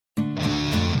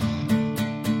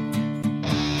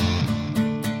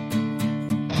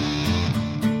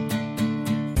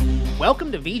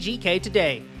Welcome to VGK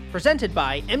Today, presented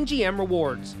by MGM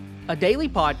Rewards, a daily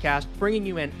podcast bringing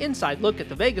you an inside look at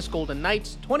the Vegas Golden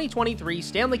Knights' 2023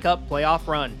 Stanley Cup Playoff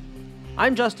run.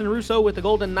 I'm Justin Russo with the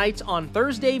Golden Knights on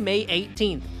Thursday, May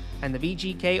 18th, and the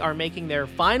VGK are making their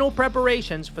final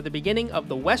preparations for the beginning of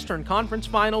the Western Conference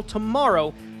Final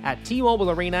tomorrow at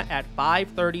T-Mobile Arena at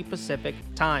 5:30 Pacific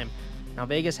Time. Now,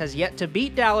 Vegas has yet to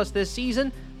beat Dallas this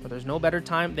season, but there's no better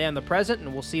time than the present,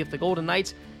 and we'll see if the Golden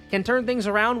Knights can turn things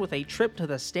around with a trip to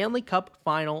the Stanley Cup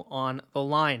Final on the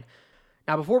line.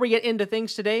 Now, before we get into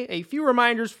things today, a few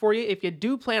reminders for you if you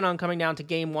do plan on coming down to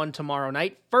Game 1 tomorrow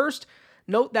night. First,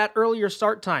 note that earlier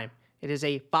start time. It is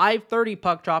a 5:30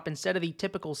 puck drop instead of the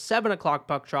typical 7 o'clock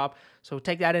puck drop, so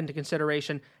take that into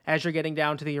consideration as you're getting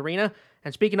down to the arena.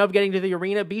 And speaking of getting to the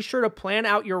arena, be sure to plan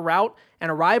out your route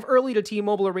and arrive early to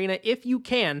T-Mobile Arena if you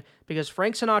can, because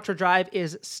Frank Sinatra Drive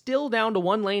is still down to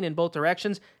one lane in both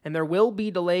directions, and there will be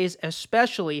delays,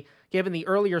 especially given the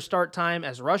earlier start time,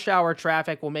 as rush hour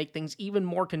traffic will make things even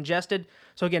more congested.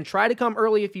 So again, try to come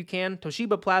early if you can.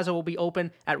 Toshiba Plaza will be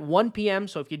open at 1 p.m.,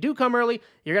 so if you do come early,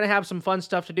 you're going to have some fun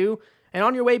stuff to do. And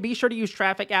on your way, be sure to use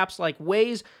traffic apps like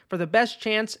Waze for the best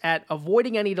chance at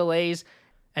avoiding any delays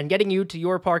and getting you to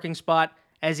your parking spot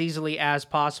as easily as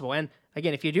possible. And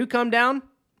again, if you do come down,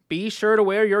 be sure to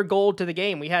wear your gold to the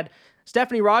game. We had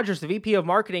Stephanie Rogers, the VP of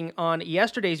Marketing, on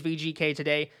yesterday's VGK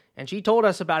Today, and she told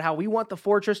us about how we want the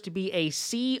Fortress to be a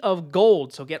sea of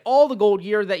gold. So get all the gold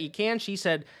gear that you can. She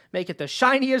said, make it the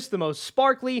shiniest, the most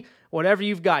sparkly, whatever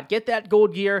you've got. Get that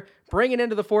gold gear, bring it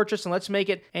into the Fortress, and let's make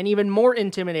it an even more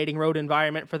intimidating road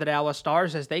environment for the Dallas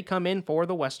Stars as they come in for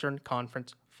the Western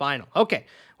Conference Final. Okay,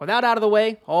 with that out of the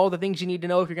way, all the things you need to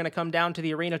know if you're going to come down to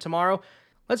the arena tomorrow,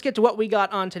 let's get to what we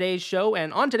got on today's show.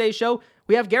 And on today's show,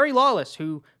 we have Gary Lawless,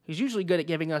 who is usually good at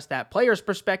giving us that player's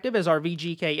perspective as our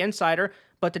VGK insider,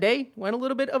 but today went a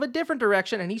little bit of a different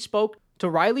direction, and he spoke to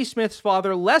Reilly Smith's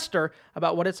father, Lester,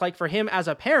 about what it's like for him as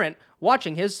a parent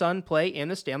watching his son play in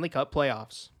the Stanley Cup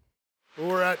playoffs.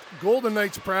 We're at Golden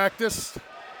Knights practice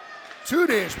 2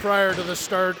 days prior to the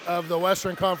start of the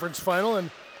Western Conference Final,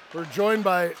 and we're joined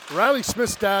by Reilly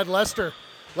Smith's dad, Lester.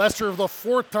 Lester, the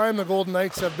fourth time the Golden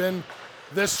Knights have been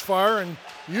this far, and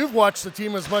you've watched the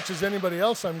team as much as anybody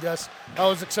else, I'm guessing.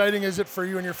 How exciting is it for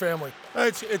you and your family?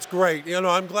 It's great.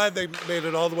 I'm glad they made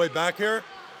it all the way back here.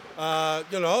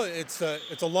 It's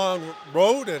a long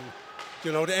road, and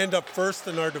to end up first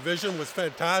in our division was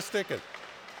fantastic, and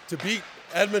to beat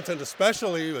Edmonton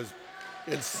especially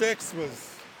in 6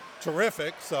 was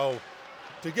terrific. So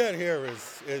to get here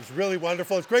is really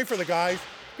wonderful. It's great for the guys.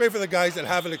 Great for the guys that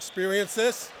haven't experienced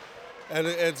this, and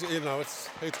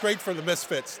it's great for the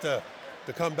misfits to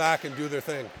come back and do their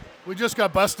thing. We just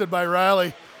got busted by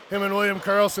Reilly. Him and William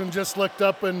Karlsson just looked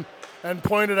up and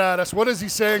pointed at us. What is he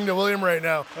saying to William right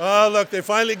now? Oh, look, they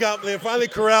finally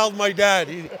corralled my dad.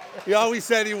 He always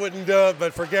said he wouldn't do it,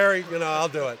 but for Gary, I'll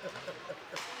do it.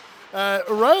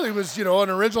 Reilly was, an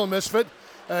original misfit,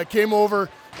 came over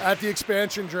at the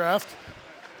expansion draft.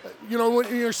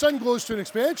 When your son goes to an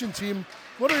expansion team,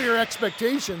 what are your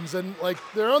expectations? And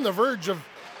they're on the verge of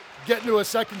getting to a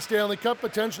second Stanley Cup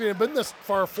potentially, and been this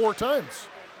far 4 times.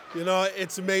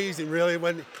 It's amazing, really.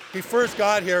 When he first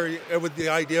got here, the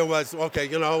idea was, okay,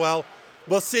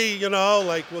 we'll see,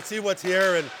 we'll see what's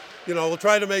here, and, we'll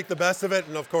try to make the best of it.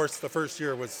 And of course, the first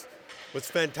year was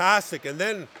fantastic. And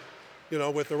then,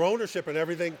 with their ownership and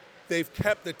everything, they've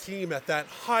kept the team at that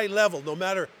high level, no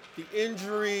matter the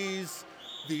injuries,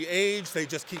 the age, they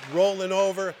just keep rolling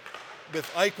over. With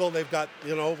Eichel, they've got,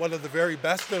 one of the very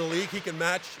best in the league. He can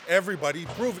match everybody. He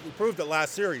proved it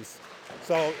last series.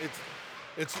 So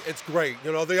it's great.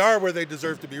 They are where they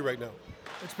deserve to be right now.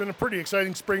 It's been a pretty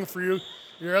exciting spring for you.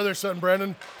 Your other son,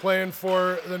 Brendan, playing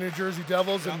for the New Jersey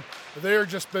Devils, and they're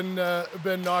just been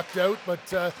knocked out.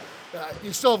 But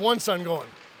you still have one son going.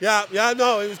 Yeah,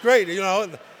 no, it was great.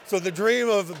 So the dream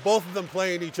of both of them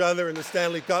playing each other in the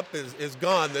Stanley Cup is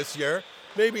gone this year.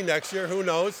 Maybe next year, who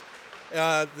knows?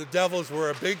 The Devils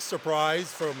were a big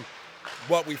surprise from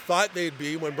what we thought they'd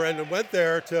be when Brendan went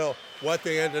there to what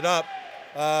they ended up.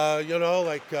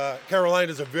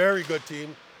 Carolina's a very good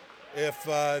team. If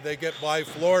they get by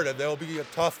Florida, they'll be a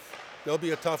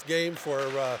tough game for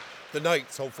the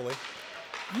Knights, hopefully.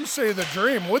 You say the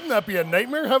dream. Wouldn't that be a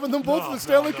nightmare having them both in the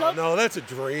Stanley Cup? No, that's a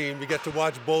dream. You get to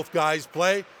watch both guys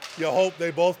play. You hope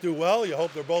they both do well. You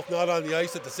hope they're both not on the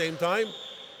ice at the same time.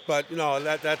 But,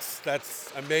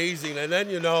 that's amazing. And then,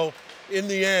 in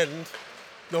the end,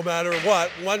 no matter what,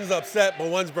 one's upset, but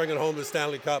one's bringing home the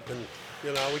Stanley Cup. And,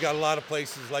 we got a lot of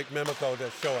places like Mimico to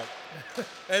show it.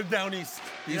 And down east.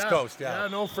 East Coast, yeah. Yeah,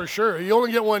 no, for sure. You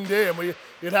only get one day, and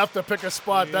you'd have to pick a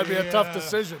spot. That'd be a tough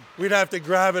decision. We'd have to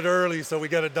grab it early so we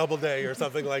get a double day or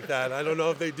something like that. I don't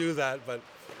know if they do that, but,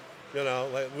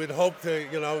 we'd hope to,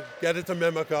 get it to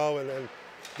Mimico and then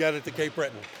get it to Cape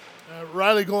Breton.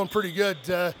 Reilly going pretty good.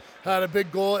 Had a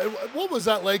big goal. What was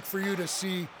that like for you to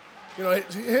see,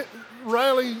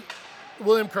 Reilly,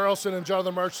 William Karlsson, and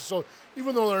Jonathan Marchand? So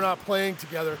even though they're not playing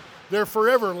together, they're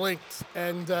forever linked.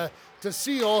 And to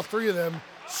see all three of them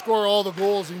score all the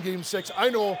goals in Game 6, I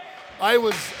know I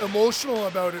was emotional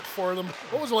about it for them.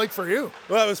 What was it like for you?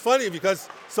 Well, it was funny because,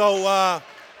 I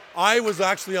was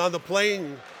actually on the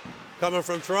plane coming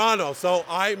from Toronto, so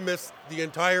I missed the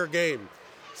entire game.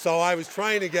 So I was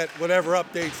trying to get whatever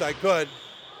updates I could,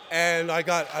 and I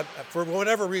got, for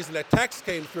whatever reason, a text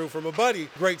came through from a buddy,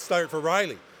 great start for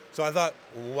Reilly. So I thought,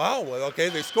 wow, okay,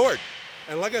 they scored.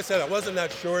 And like I said, I wasn't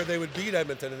that sure they would beat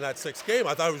Edmonton in that 6th game.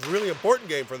 I thought it was a really important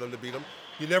game for them to beat them.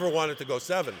 You never wanted to go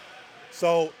 7.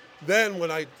 So then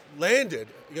when I landed,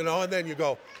 and then you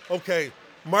go, okay,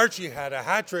 Marchie had a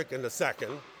hat trick in the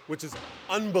 2nd, which is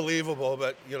unbelievable,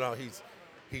 but,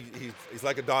 he's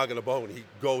like a dog in a bone. He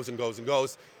goes and goes and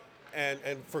goes. And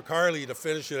for Carly to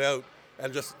finish it out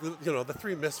and just, the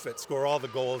 3 misfits score all the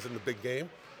goals in the big game,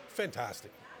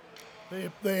 fantastic.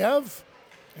 They have,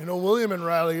 William and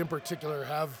Reilly in particular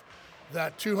have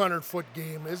that 200-foot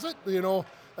game. Is it,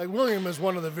 William is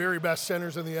one of the very best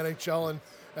centers in the NHL,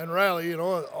 and Reilly,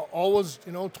 always,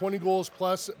 20 goals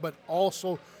plus, but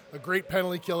also a great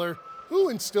penalty killer who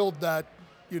instilled that,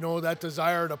 that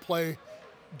desire to play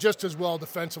just as well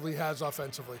defensively as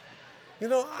offensively.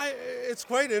 It's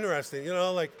quite interesting.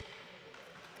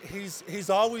 He's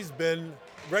always been,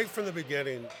 right from the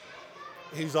beginning,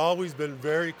 he's always been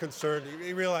very concerned.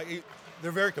 He realized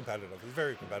they're very competitive. He's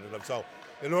very competitive. So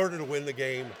in order to win the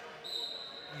game,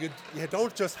 you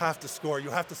don't just have to score. You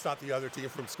have to stop the other team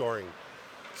from scoring.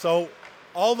 So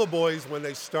all the boys, when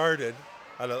they started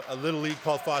at a little league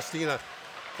called Faustina,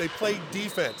 they played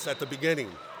defense at the beginning.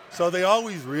 So they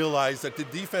always realized that the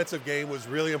defensive game was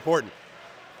really important.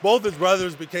 Both his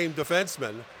brothers became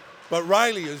defensemen, but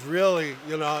Reilly is really,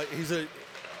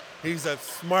 he's a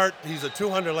smart, he's a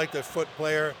 200 like the foot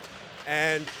player,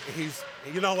 and he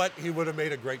would have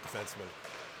made a great defenseman.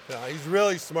 He's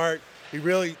really smart. He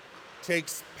really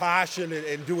takes passion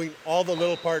in doing all the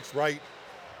little parts right,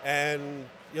 and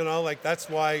that's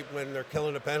why when they're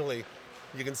killing a penalty,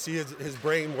 you can see his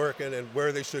brain working and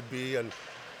where they should be and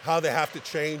how they have to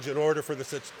change in order for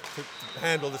to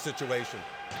handle the situation.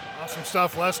 Awesome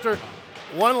stuff, Lester.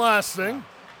 One last thing.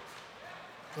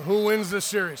 Who wins this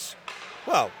series?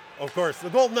 Well, of course, the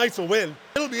Golden Knights will win.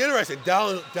 It'll be interesting.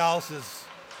 Dallas is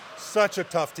such a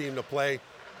tough team to play.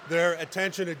 Their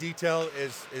attention to detail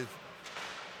is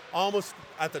almost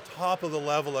at the top of the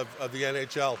level of the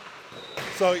NHL.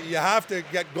 So you have to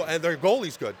get, and their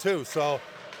goalie's good too. So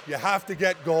you have to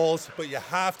get goals, but you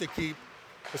have to keep,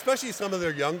 especially some of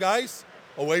their young guys,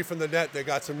 away from the net. They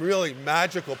got some really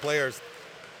magical players,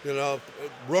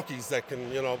 rookies that can,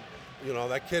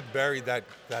 that kid buried that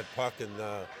puck and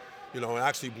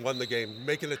actually won the game.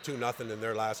 Making it 2-0 in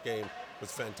their last game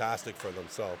was fantastic for them.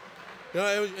 So,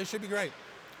 it should be great.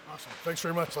 Awesome. Thanks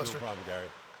very much, Lester. No problem, Gary.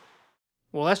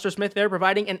 Well, Lester Smith there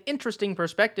providing an interesting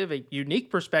perspective, a unique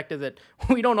perspective that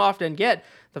we don't often get.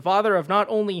 The father of not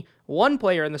only one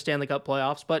player in the Stanley Cup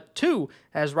playoffs, but 2,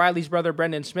 as Reilly's brother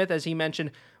Brendan Smith, as he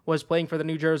mentioned, was playing for the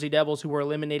New Jersey Devils, who were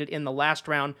eliminated in the last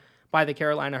round by the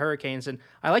Carolina Hurricanes. And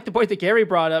I like the point that Gary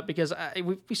brought up because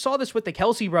we saw this with the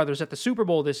Kelsey brothers at the Super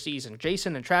Bowl this season.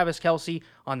 Jason and Travis Kelsey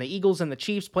on the Eagles and the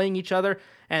Chiefs playing each other.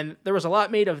 And there was a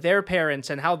lot made of their parents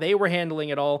and how they were handling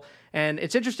it all. And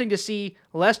it's interesting to see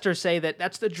Lester say that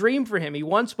that's the dream for him. He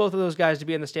wants both of those guys to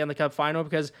be in the Stanley Cup final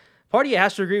because part of you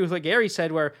has to agree with what Gary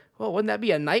said where, well, wouldn't that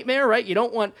be a nightmare, right? You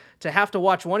don't want to have to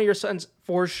watch one of your sons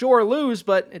for sure lose,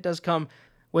 but it does come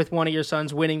with one of your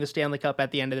sons winning the Stanley Cup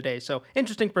at the end of the day. So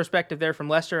interesting perspective there from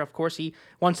Lester. Of course, he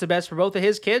wants the best for both of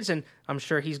his kids, and I'm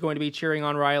sure he's going to be cheering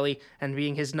on Reilly and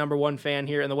being his number one fan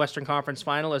here in the Western Conference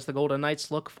Final as the Golden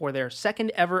Knights look for their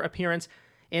second ever appearance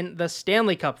in the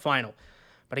Stanley Cup Final.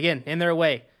 But again, in their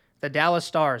way, the Dallas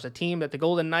Stars, a team that the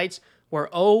Golden Knights were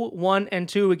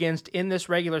 0-1-2 against in this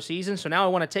regular season. So now I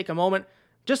want to take a moment,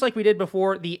 just like we did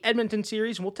before the Edmonton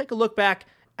series, and we'll take a look back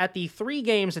at the 3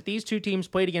 games that these two teams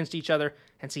played against each other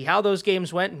and see how those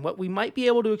games went and what we might be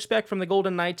able to expect from the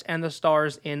Golden Knights and the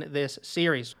Stars in this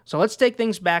series. So let's take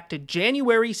things back to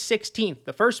January 16th,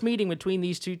 the first meeting between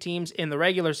these two teams in the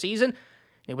regular season.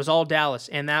 It was all Dallas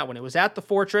in that one. It was at the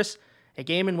Fortress, a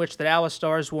game in which the Dallas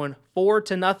Stars won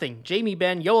 4-0. Jamie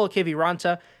Benn, Yoel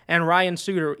Kiviranta, and Ryan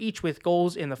Suter, each with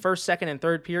goals in the first, second, and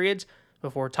third periods.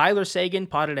 before Tyler Seguin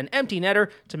potted an empty netter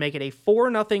to make it a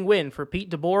 4-0 win for Pete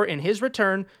DeBoer in his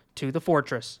return to the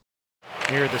Fortress.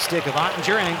 Near the stick of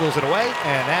Ottinger, angles it away,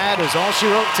 and that is all she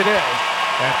wrote today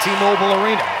at T-Mobile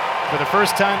Arena. For the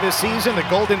first time this season, the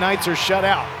Golden Knights are shut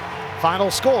out. Final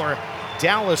score,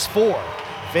 Dallas 4,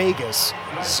 Vegas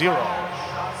 0.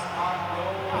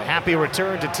 A happy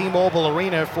return to T-Mobile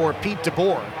Arena for Pete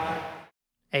DeBoer.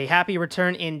 A happy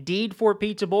return indeed for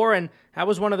Pete DeBoer, and that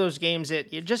was one of those games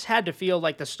that you just had to feel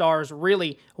like the Stars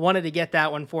really wanted to get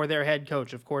that one for their head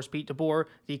coach. Of course, Pete DeBoer,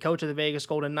 the coach of the Vegas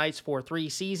Golden Knights for 3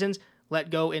 seasons, let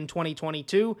go in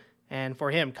 2022, and for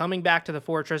him coming back to the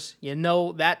Fortress, you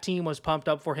know that team was pumped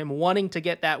up for him wanting to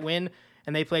get that win,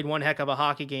 and they played one heck of a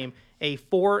hockey game. A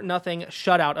 4-0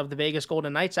 shutout of the Vegas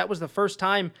Golden Knights. That was the first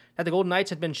time that the Golden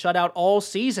Knights had been shut out all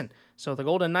season. So the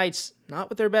Golden Knights, not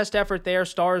with their best effort there,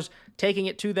 Stars taking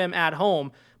it to them at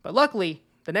home. But luckily,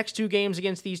 the next 2 games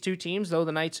against these 2 teams, though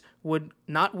the Knights would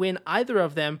not win either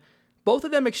of them, both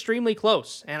of them extremely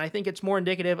close. And I think it's more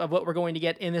indicative of what we're going to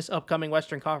get in this upcoming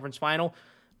Western Conference Final.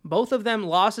 Both of them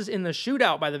losses in the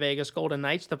shootout by the Vegas Golden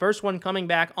Knights. The first one coming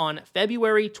back on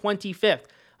February 25th.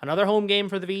 Another home game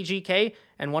for the VGK,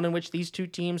 and one in which these 2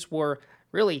 teams were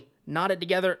really knotted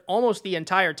together almost the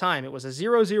entire time. It was a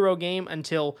 0-0 game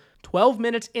until 12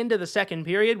 minutes into the second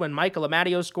period when Michael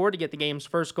Amadio scored to get the game's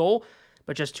first goal.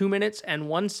 But just 2 minutes and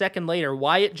 1 second later,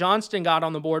 Wyatt Johnston got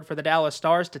on the board for the Dallas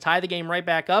Stars to tie the game right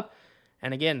back up.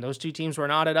 And again, those 2 teams were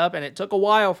knotted up, and it took a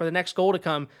while for the next goal to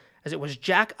come, as it was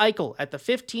Jack Eichel at the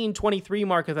 15:23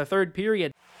 mark of the third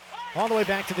period. All the way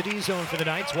back to the D zone for the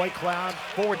Knights. White Cloud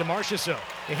forward to Marchessault.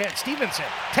 Ahead, Stevenson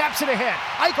taps it ahead.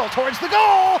 Eichel towards the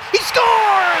goal. He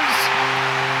scores!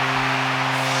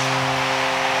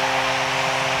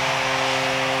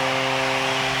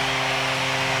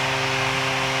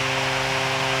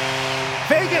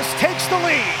 Vegas takes the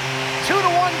lead.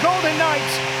 2-1 Golden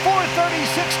Knights.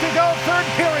 4:36 to go, third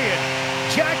period.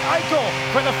 Jack Eichel,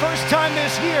 for the first time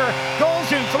this year,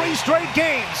 goals in 3 straight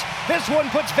games. This one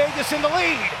puts Vegas in the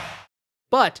lead.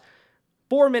 But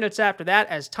 4 minutes after that,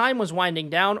 as time was winding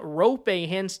down, Roope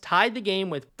Hintz tied the game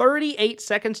with 38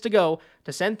 seconds to go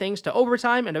to send things to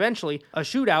overtime and eventually a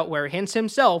shootout where Hintz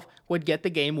himself would get the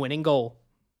game-winning goal.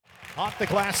 Off the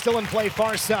glass, still in play,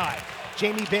 far side.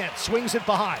 Jamie Benn swings it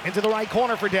behind into the right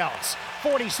corner for Dallas.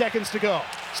 40 seconds to go.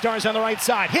 Stars on the right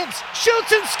side. Hintz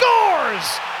shoots and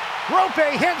scores!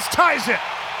 Roope Hintz ties it.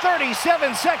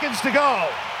 37 seconds to go.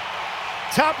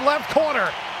 Top left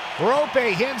corner.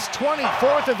 Roope Hintz,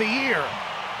 24th of the year.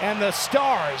 And the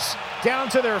Stars, down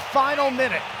to their final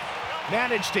minute,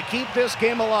 managed to keep this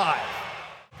game alive.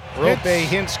 Roope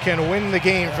Hintz can win the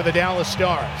game for the Dallas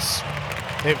Stars.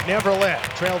 They've never led.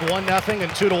 Trailed 1-0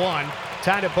 and 2-1.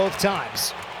 Tied it both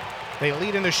times. They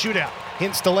lead in the shootout.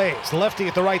 Hintz delays. Lefty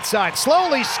at the right side.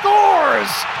 Slowly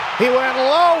scores! He went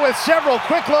low with several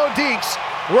quick low dekes.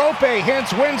 Roope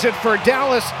Hintz wins it for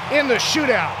Dallas in the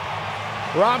shootout.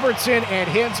 Robertson and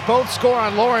Hintz both score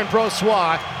on Laurent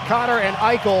Brossoit. Cotter and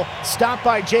Eichel stopped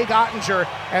by Jake Ottinger,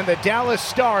 and the Dallas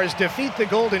Stars defeat the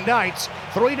Golden Knights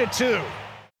 3-2.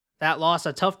 That loss,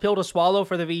 a tough pill to swallow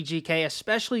for the VGK,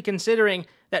 especially considering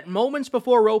that moments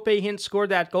before Roope Hintz scored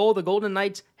that goal, the Golden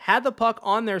Knights had the puck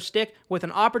on their stick with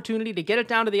an opportunity to get it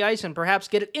down to the ice and perhaps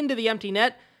get it into the empty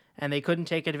net, and they couldn't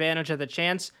take advantage of the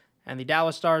chance. And the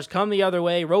Dallas Stars come the other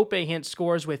way. Roope Hintz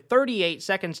scores with 38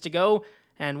 seconds to go,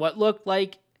 and what looked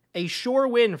like a sure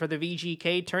win for the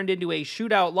VGK turned into a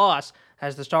shootout loss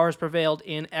as the Stars prevailed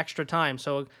in extra time.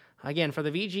 So again, for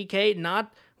the VGK,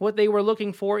 not what they were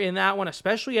looking for in that one,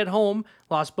 especially at home.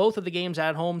 Lost both of the games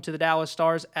at home to the Dallas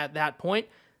Stars at that point.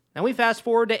 Now we fast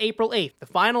forward to April 8th, the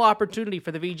final opportunity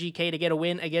for the VGK to get a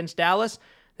win against Dallas.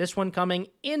 This one coming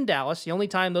in Dallas, the only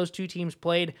time those 2 teams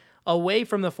played away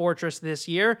from the Fortress this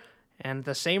year. And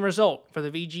the same result for the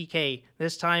VGK,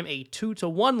 this time a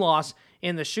 2-1 loss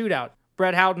in the shootout.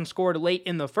 Brett Howden scored late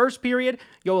in the first period.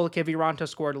 Yoel Kiviranta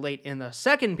scored late in the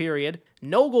second period.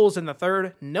 No goals in the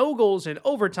third, no goals in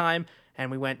overtime, and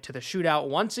we went to the shootout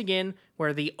once again,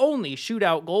 where the only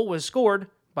shootout goal was scored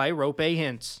by Roope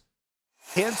Hintz.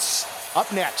 Hintz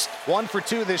up next, 1 for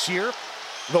 2 this year.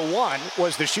 The one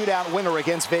was the shootout winner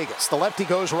against Vegas. The lefty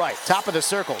goes right, top of the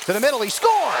circle, to the middle, he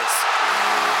scores!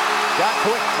 Got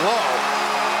quick low,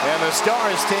 and the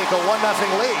Stars take a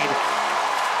 1-0 lead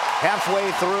halfway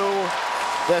through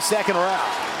the second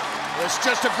round. It's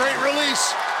just a great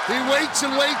release. He waits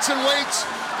and waits and waits.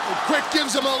 And Quick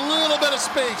gives him a little bit of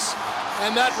space.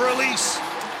 And that release,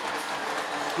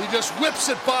 he just whips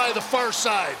it by the far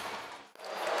side.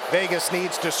 Vegas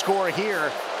needs to score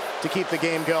here to keep the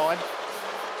game going.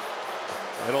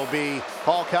 It'll be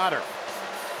Paul Cotter.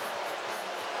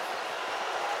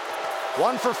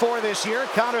 1 for 4 this year.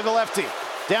 Connor the lefty.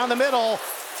 Down the middle.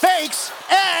 Fakes.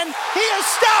 And he is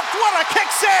stopped. What a kick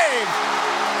save.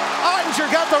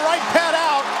 Ottinger got the right pad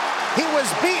out. He was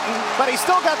beaten, but he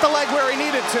still got the leg where he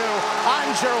needed to.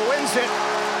 Ottinger wins it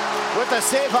with a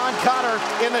save on Connor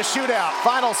in the shootout.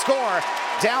 Final score,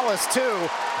 Dallas 2,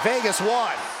 Vegas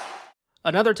 1.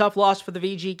 Another tough loss for the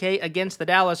VGK against the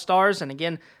Dallas Stars, and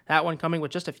again, that one coming with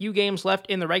just a few games left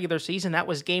in the regular season. That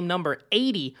was game number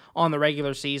 80 on the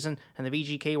regular season, and the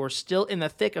VGK were still in the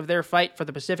thick of their fight for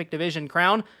the Pacific Division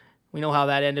crown. We know how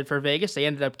that ended for Vegas. They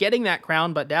ended up getting that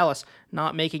crown, but Dallas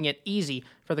not making it easy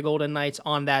for the Golden Knights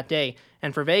on that day.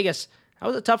 And for Vegas, that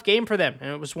was a tough game for them,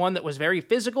 and it was one that was very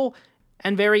physical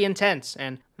and very intense,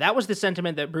 and that was the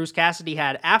sentiment that Bruce Cassidy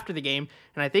had after the game,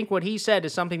 and I think what he said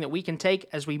is something that we can take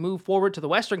as we move forward to the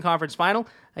Western Conference Final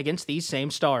against these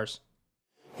same Stars.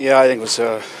 Yeah, I think it was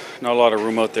not a lot of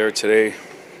room out there today.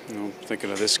 Thinking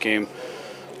of this game,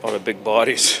 a lot of big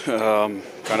bodies, kind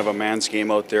of a man's game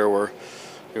out there where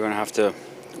you're going to have to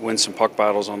win some puck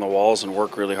battles on the walls and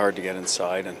work really hard to get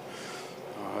inside, and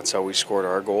that's how we scored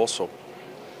our goal. So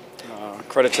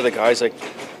credit to the guys. Like,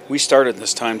 we started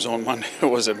this time zone Monday.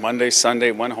 Was it Monday,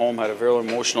 Sunday? Went home, had a very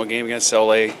emotional game against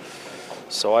LA.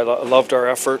 So I loved our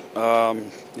effort.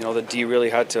 The D really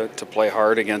had to play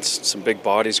hard against some big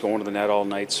bodies going to the net all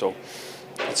night. So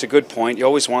it's a good point. You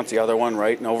always want the other one,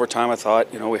 right? In overtime, I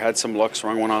thought, we had some lucks,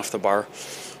 rung one off the bar.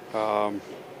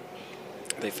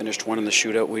 They finished one in the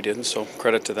shootout. We didn't, so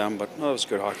credit to them. But it was a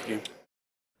good hockey game.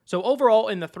 So overall,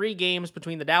 in the 3 games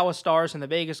between the Dallas Stars and the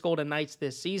Vegas Golden Knights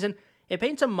this season, it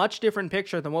paints a much different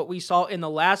picture than what we saw in the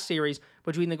last series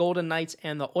between the Golden Knights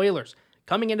and the Oilers.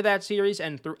 Coming into that series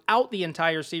and throughout the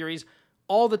entire series,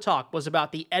 all the talk was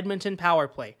about the Edmonton power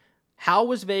play. How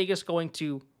was Vegas going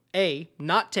to, A,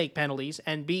 not take penalties,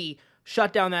 and B,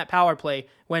 shut down that power play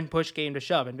when push came to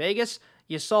shove? In Vegas,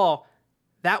 you saw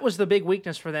that was the big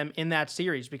weakness for them in that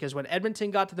series, because when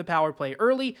Edmonton got to the power play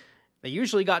early, they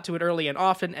usually got to it early and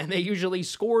often, and they usually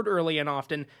scored early and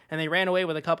often, and they ran away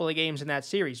with a couple of games in that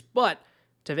series. But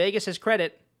to Vegas'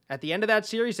 credit, at the end of that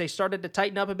series, they started to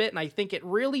tighten up a bit, and I think it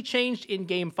really changed in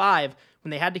Game 5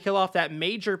 when they had to kill off that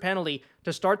major penalty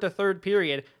to start the third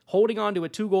period, holding on to a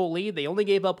 2-goal lead. They only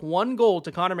gave up 1 goal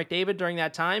to Connor McDavid during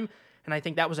that time, and I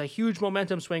think that was a huge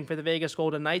momentum swing for the Vegas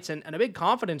Golden Knights and a big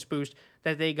confidence boost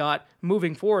that they got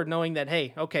moving forward, knowing that,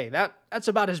 hey, okay, that's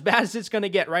about as bad as it's going to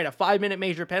get, right? A 5-minute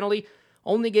major penalty,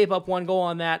 only gave up 1 goal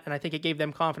on that, and I think it gave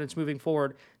them confidence moving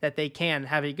forward that they can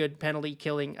have a good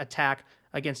penalty-killing attack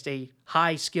against a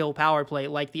high-skill power play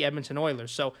like the Edmonton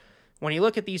Oilers. So when you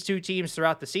look at these two teams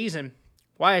throughout the season,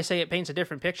 why I say it paints a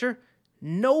different picture,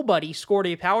 nobody scored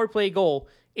a power play goal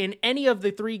in any of the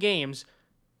 3 games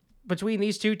between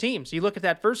these two teams. You look at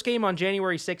that first game on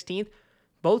January 16th,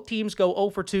 both teams go 0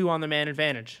 for 2 on the man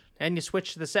advantage. And you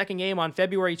switch to the second game on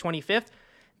February 25th,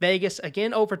 Vegas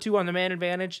again 0 for 2 on the man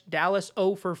advantage, Dallas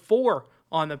 0 for 4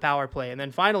 on the power play. And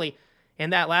then finally, in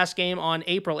that last game on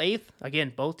April 8th,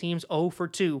 again, both teams 0 for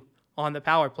 2 on the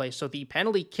power play. So the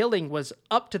penalty killing was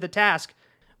up to the task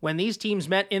when these teams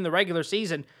met in the regular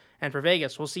season. And for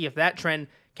Vegas, we'll see if that trend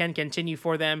can continue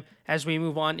for them as we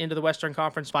move on into the Western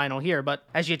Conference Final here. But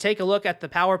as you take a look at the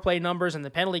power play numbers and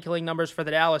the penalty killing numbers for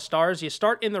the Dallas Stars, you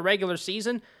start in the regular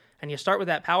season and you start with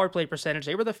that power play percentage.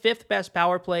 They were the 5th best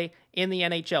power play in the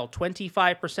NHL,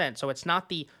 25%. So it's not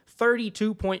the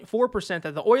 32.4%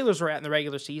 that the Oilers were at in the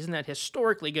regular season, that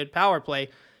historically good power play,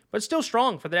 but still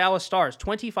strong for the Dallas Stars,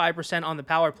 25% on the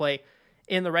power play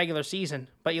in the regular season.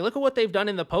 But you look at what they've done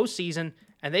in the postseason,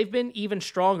 and they've been even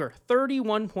stronger,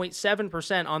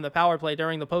 31.7% on the power play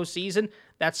during the postseason.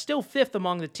 That's still 5th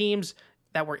among the teams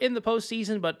that were in the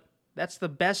postseason, but that's the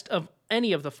best of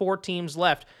any of the 4 teams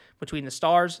left between the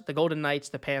Stars, the Golden Knights,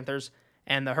 the Panthers,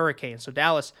 and the Hurricanes. So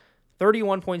Dallas,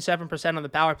 31.7% on the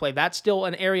power play. That's still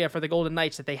an area for the Golden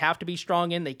Knights that they have to be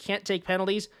strong in. They can't take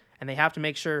penalties, and they have to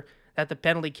make sure that the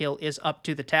penalty kill is up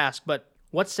to the task. But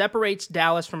what separates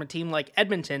Dallas from a team like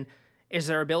Edmonton is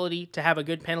their ability to have a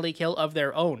good penalty kill of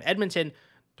their own. Edmonton,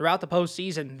 throughout the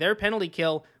postseason, their penalty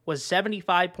kill was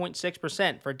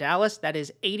 75.6%. For Dallas, that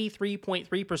is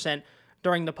 83.3%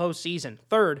 during the postseason.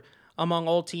 3rd among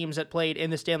all teams that played in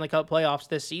the Stanley Cup Playoffs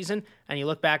this season. And you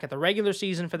look back at the regular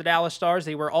season for the Dallas Stars,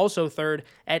 they were also 3rd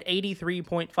at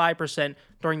 83.5%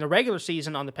 during the regular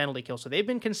season on the penalty kill. So they've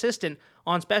been consistent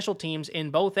on special teams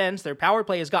in both ends. Their power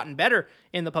play has gotten better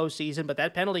in the postseason, but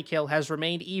that penalty kill has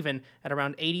remained even at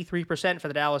around 83% for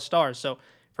the Dallas Stars. So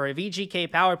for a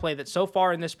VGK power play that so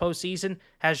far in this postseason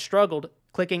has struggled,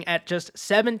 clicking at just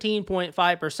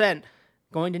 17.5%,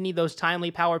 going to need those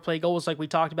timely power play goals like we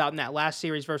talked about in that last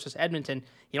series versus Edmonton.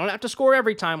 You don't have to score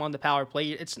every time on the power play.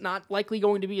 It's not likely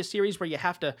going to be a series where you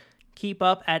have to keep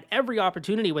up at every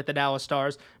opportunity with the Dallas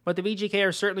Stars, but the VGK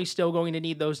are certainly still going to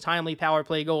need those timely power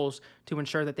play goals to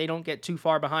ensure that they don't get too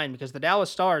far behind, because the Dallas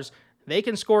Stars, they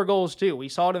can score goals too. We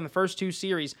saw it in the first two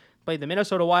series, played the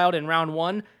Minnesota Wild in round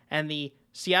 1 and the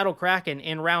Seattle Kraken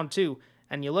in round 2.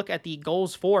 And you look at the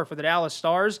goals for the Dallas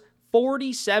Stars,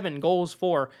 47 goals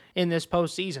for in this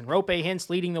postseason. Roope Hintz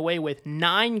leading the way with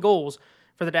 9 goals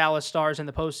for the Dallas Stars in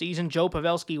the postseason. Joe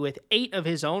Pavelski with 8 of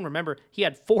his own. Remember, he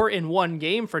had 4 in one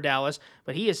game for Dallas,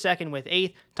 but he is second with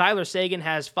 8. Tyler Seguin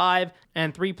has 5,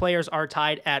 and 3 players are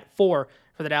tied at 4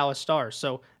 for the Dallas Stars.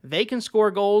 So they can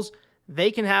score goals.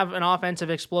 They can have an offensive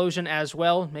explosion as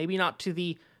well. Maybe not to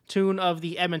the tune of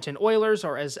the Edmonton Oilers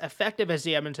or as effective as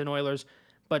the Edmonton Oilers,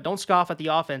 but don't scoff at the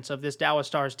offense of this Dallas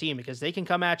Stars team, because they can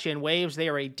come at you in waves. They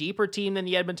are a deeper team than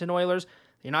the Edmonton Oilers.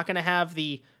 You're not going to have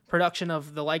the production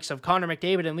of the likes of Connor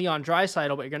McDavid and Leon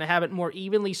Draisaitl, but you're going to have it more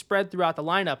evenly spread throughout the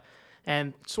lineup.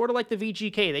 And sort of like the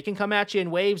VGK, they can come at you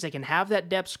in waves. They can have that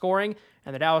depth scoring,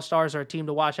 and the Dallas Stars are a team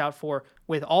to watch out for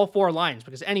with all 4 lines,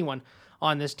 because anyone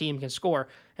on this team can score.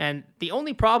 And the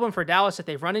only problem for Dallas that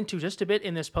they've run into just a bit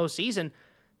in this postseason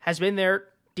has been their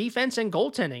defense and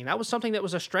goaltending. That was something that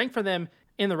was a strength for them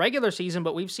in the regular season,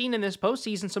 but we've seen in this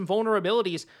postseason some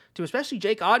vulnerabilities to especially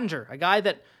Jake Ottinger, a guy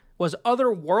that was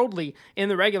otherworldly in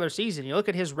the regular season. You look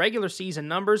at his regular season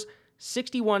numbers,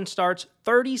 61 starts,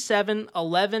 37,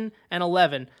 11, and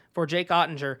 11 for Jake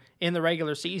Ottinger in the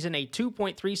regular season, a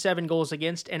 2.37 goals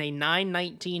against and a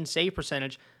 .919 save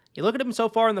percentage. You look at him so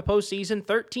far in the postseason,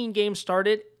 13 games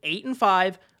started,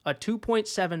 8-5, a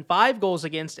 2.75 goals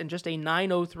against, and just a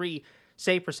 .903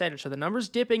 save percentage. So the numbers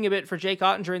dipping a bit for Jake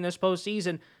Ottinger in this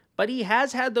postseason, but he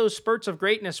has had those spurts of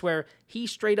greatness where he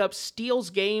straight up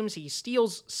steals games, he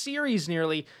steals series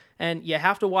nearly, and you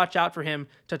have to watch out for him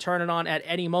to turn it on at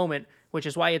any moment, which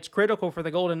is why it's critical for the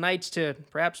Golden Knights to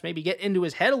perhaps maybe get into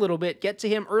his head a little bit, get to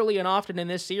him early and often in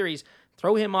this series,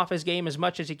 throw him off his game as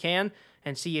much as you can,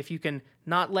 and see if you can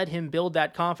not let him build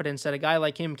that confidence that a guy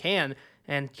like him can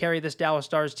and carry this Dallas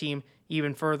Stars team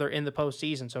even further in the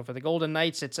postseason. So for the Golden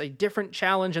Knights, it's a different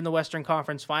challenge in the Western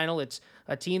Conference Final. It's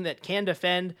a team that can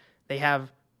defend. They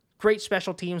have great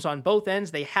special teams on both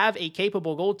ends. They have a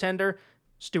capable goaltender.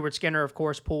 Stuart Skinner, of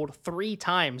course, pulled 3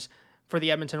 times for the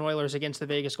Edmonton Oilers against the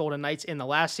Vegas Golden Knights in the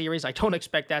last series. I don't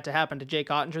expect that to happen to Jake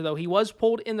Ottinger, though he was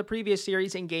pulled in the previous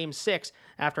series in Game 6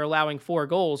 after allowing 4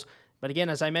 goals. But again,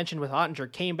 as I mentioned with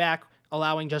Ottinger, came back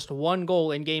allowing just 1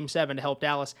 goal in Game 7 to help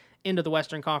Dallas into the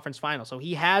Western Conference Final. So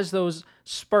he has those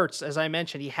spurts, as I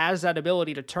mentioned. He has that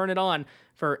ability to turn it on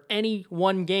for any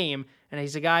one game, and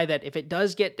he's a guy that if it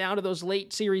does get down to those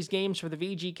late series games for the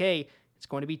VGK, it's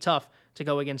going to be tough to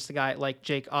go against a guy like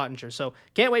Jake Ottinger. So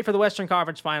can't wait for the Western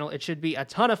Conference Final. It should be a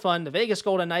ton of fun. The Vegas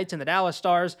Golden Knights and the Dallas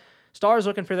Stars. Stars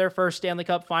looking for their first Stanley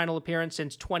Cup Final appearance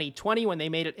since 2020 when they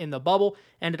made it in the bubble,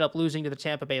 ended up losing to the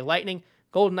Tampa Bay Lightning.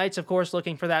 Golden Knights, of course,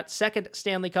 looking for that second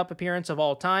Stanley Cup appearance of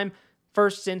all time,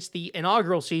 first since the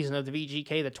inaugural season of the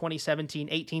VGK, the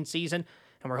 2017-18 season,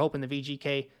 and we're hoping the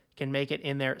VGK can make it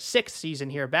in their 6th season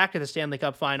here, back to the Stanley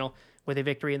Cup Final with a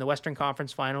victory in the Western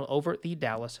Conference Final over the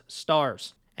Dallas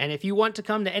Stars. And if you want to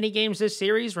come to any games this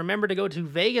series, remember to go to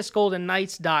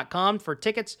VegasGoldenKnights.com for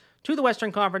tickets to the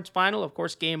Western Conference Final. Of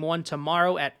course, Game 1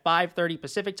 tomorrow at 5:30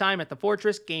 Pacific Time at the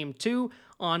Fortress. Game 2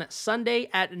 on Sunday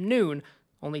at noon.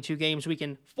 Only 2 games we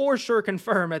can for sure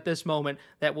confirm at this moment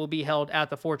that will be held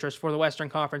at the Fortress for the Western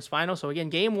Conference Final. So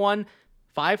again, Game 1,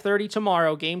 5:30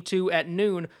 tomorrow. Game 2 at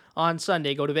noon on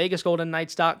Sunday. Go to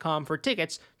VegasGoldenKnights.com for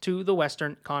tickets to the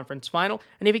Western Conference Final.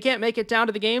 And if you can't make it down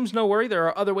to the games, no worry. There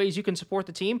are other ways you can support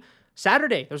the team.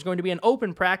 Saturday, there's going to be an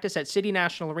open practice at City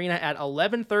National Arena at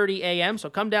 11:30 a.m. So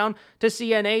come down to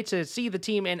CNA to see the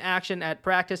team in action at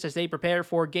practice as they prepare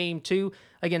for Game 2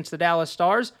 against the Dallas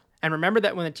Stars. And remember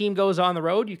that when the team goes on the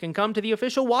road, you can come to the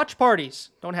official watch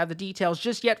parties. Don't have the details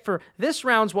just yet for this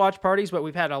round's watch parties, but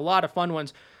we've had a lot of fun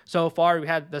ones so far. We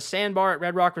had the Sandbar at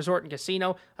Red Rock Resort and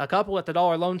Casino, a couple at the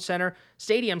Dollar Loan Center,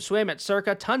 Stadium Swim at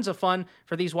Circa. Tons of fun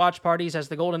for these watch parties as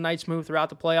the Golden Knights move throughout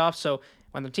the playoffs. So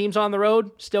when the team's on the road,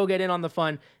 still get in on the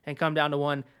fun and come down to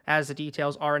one as the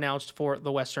details are announced for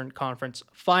the Western Conference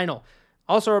Final.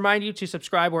 Also remind you to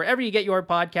subscribe wherever you get your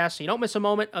podcasts so you don't miss a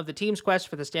moment of the team's quest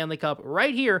for the Stanley Cup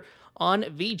right here on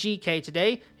VGK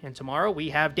Today. And tomorrow we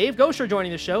have Dave Gosher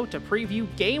joining the show to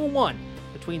preview Game 1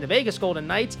 between the Vegas Golden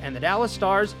Knights and the Dallas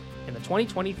Stars in the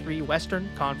 2023 Western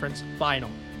Conference Final.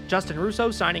 Justin Russo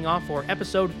signing off for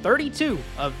episode 32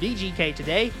 of VGK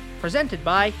Today, presented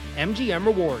by MGM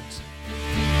Rewards.